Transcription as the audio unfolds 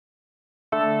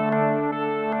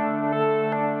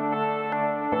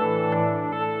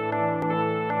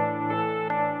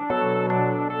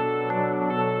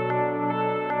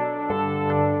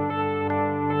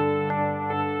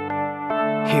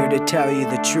Here to tell you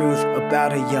the truth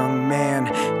about a young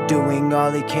man doing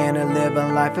all he can to live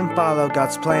a life and follow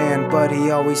God's plan. But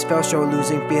he always fell short,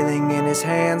 losing feeling in his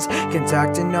hands. Can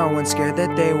talk to no one, scared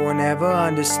that they won't ever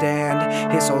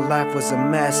understand. His whole life was a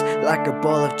mess, like a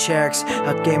bowl of checks,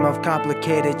 a game of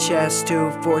complicated chess to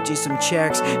forging some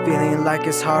checks. Feeling like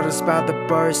his heart is about to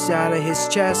burst out of his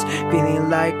chest. Feeling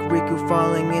like Riku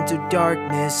falling into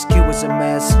darkness. Q was a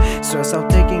mess, stress out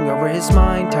taking over his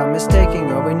mind. Time is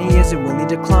taking over and he isn't willing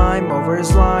to climb over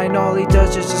his line. All he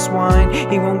does is just whine,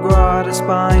 he won't grow out his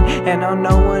spine. And now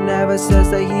no one ever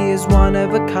says that he is one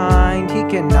of a kind. He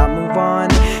cannot move on,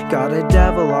 got a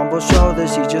devil on both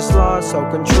shoulders. He just lost all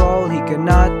control, he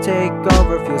cannot take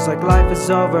over. Feels like life is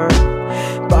over,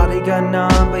 body got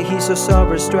numb, but he's so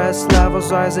sober. Stress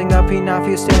levels rising up, he now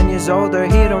feels 10 years older.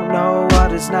 He don't know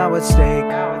what is now at stake.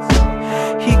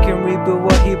 He can rebuild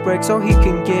what he breaks, so he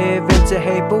can give into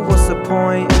hate. But what's the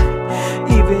point?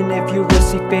 Even if you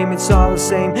receive fame, it's all the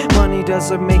same. Money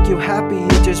doesn't make you happy,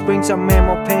 it just brings out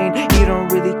more pain. He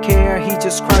don't really care, he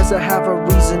just cries to have a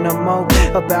reason to mope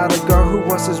about a girl who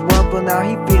was his world, but now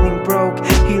he feeling broke.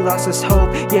 He lost his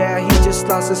hope, yeah, he just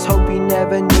lost his hope. He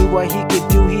never knew what he could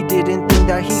do, he didn't think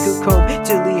that he could cope,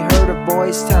 till he heard a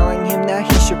voice telling him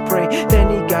that he should pray. Then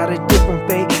he got a different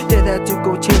fate, that had to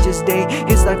go change his day.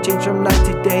 His life changed from night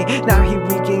to day, now he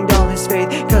regained all his faith,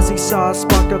 cause he saw a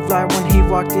spark of light when he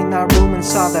walked in that room and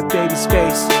saw that baby's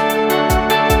face.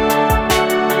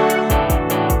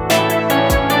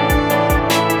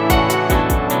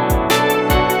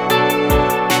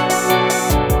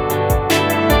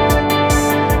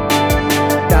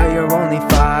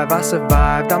 I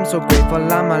survived, I'm so grateful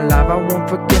I'm alive. I won't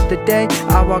forget the day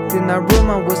I walked in that room.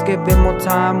 I was given more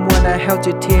time when I held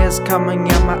your tears coming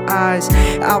out my eyes.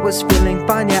 I was feeling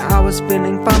fine, yeah, I was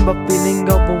feeling fine, but feeling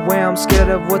overwhelmed, scared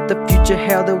of what the future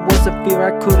held. It was a fear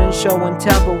I couldn't show and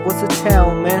tell, but what's to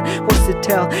tell, man? What's to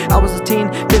tell? I was a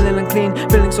teen, feeling unclean,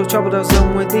 feeling so troubled I was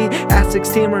unworthy. At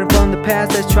 16, running from the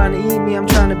past that's trying to eat me. I'm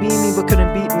trying to be me, but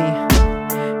couldn't beat me.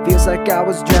 Feels like I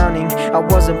was drowning, I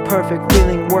wasn't perfect,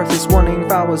 feeling worthless, wondering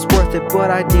if I was worth it,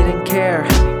 but I didn't care.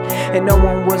 And no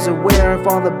one was aware of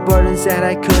all the burdens that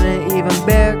I couldn't even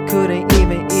bear, couldn't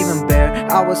even bear.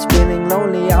 I was feeling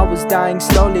lonely, I was dying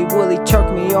slowly. Will he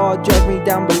choke me or drag me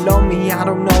down below me? I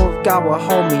don't know if God will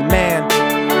hold me, man.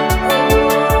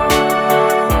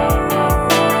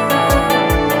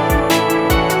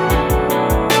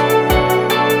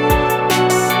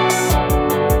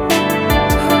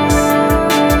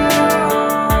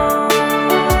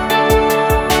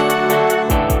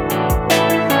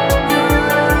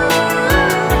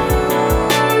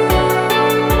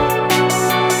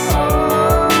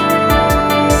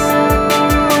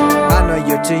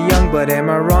 Too young, but am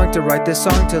I wrong to write this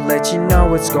song to let you know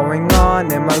what's going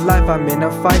on in my life? I'm in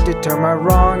a fight to turn my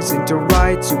wrongs into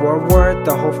rights. You are worth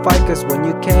the whole fight, cause when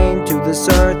you came to this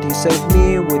earth, you saved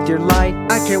me with your light.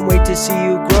 I can't wait to see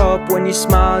you grow up. When you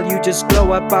smile, you just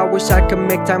glow up. I wish I could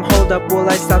make time hold up. Will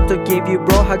I stop to give you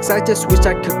bro hugs? I just wish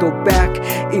I could go back,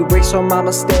 erase all my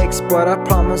mistakes, but I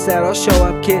promise that I'll show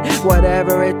up, kid,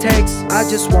 whatever it takes. I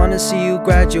just wanna see you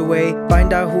graduate,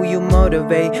 find out who you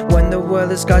motivate. When the world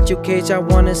has got you caged, I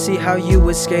wanna see how you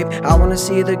escape. I wanna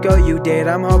see the girl you date,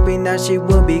 I'm hoping that she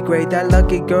will be great. That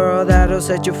lucky girl that'll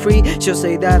set you free, she'll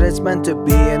say that it's meant to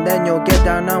be. And then you'll get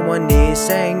down on one knee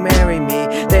saying marry me.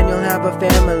 Then you'll have a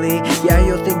family, yeah,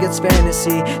 you'll think it's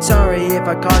fantasy. Sorry if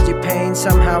I caused you pain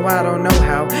somehow, I don't know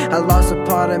how. I lost a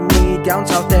part of me down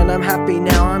south and I'm happy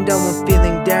now. I'm done with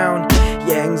feeling down,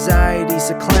 yeah, anxiety's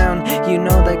a clown, you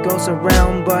know that goes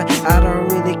around. But I don't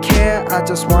really care, I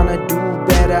just wanna do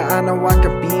better. I know I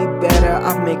can be better,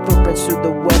 I'll make footprints through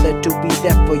the weather to be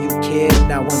there for you, kid,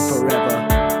 now and forever.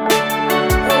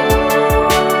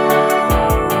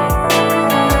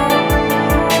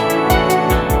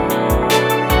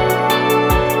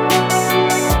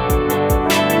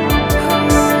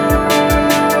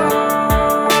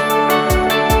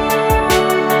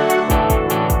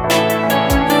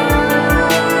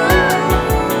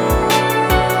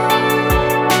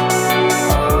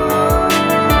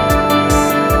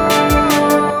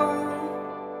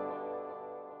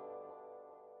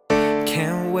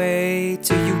 Can't wait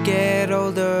till you get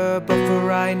older, but for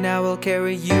right now I'll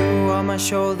carry you on my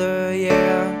shoulder,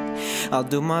 yeah. I'll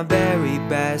do my very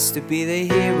best to be the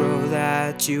hero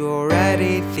that you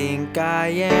already think I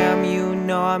am. You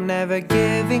know I'm never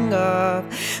giving up.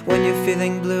 When you're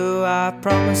feeling blue, I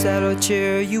promise that I'll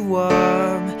cheer you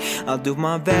up. I'll do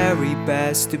my very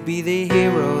best to be the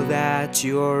hero that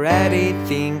you already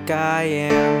think I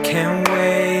am. Can't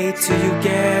wait till you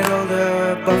get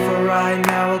older, but for right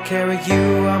now I'll carry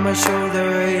you on my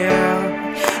shoulder,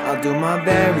 yeah. I'll do my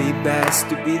very best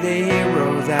to be the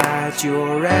hero that you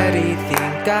already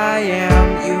think I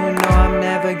am. You know I'm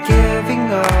never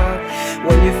giving up.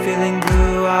 When you're feeling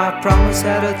blue, I promise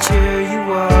that I'll cheer you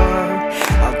up.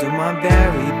 I'll do my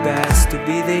very best to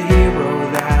be the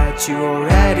hero that you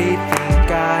already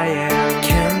think I am.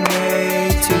 Can't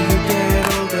wait till you get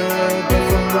older, but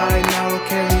for right now I'll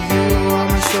carry you on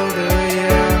my shoulder,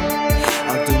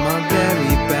 yeah. I'll do my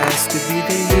very best to be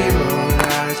the hero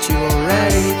that you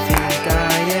already think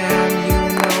I am. You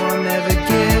know I'm never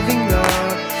giving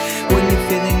up. When you're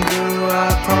feeling blue,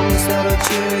 I promise that I'll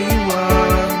cheer you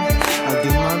up. I'll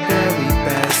do my very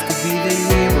best to be the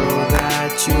hero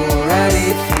that you already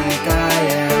think I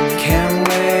am. Can't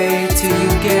wait till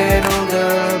you get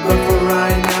older, but for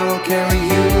right now I'll carry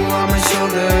you on my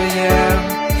shoulder,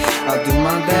 yeah. I'll do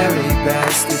my very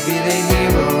best to be the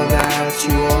hero that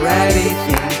you already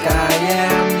think I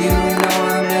am. You know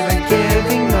I'm never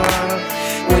giving up.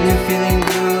 When you're feeling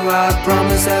blue, I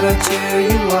promise that I'll cheer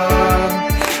you up.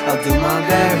 I'll do my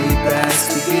very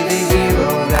best to be the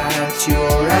hero that you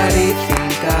already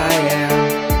think I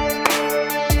am.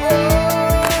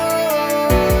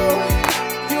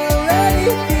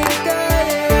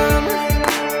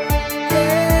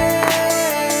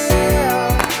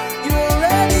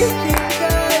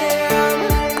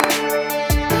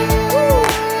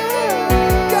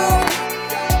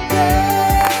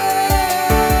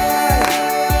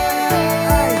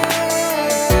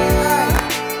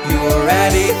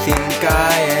 Think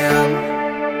I am.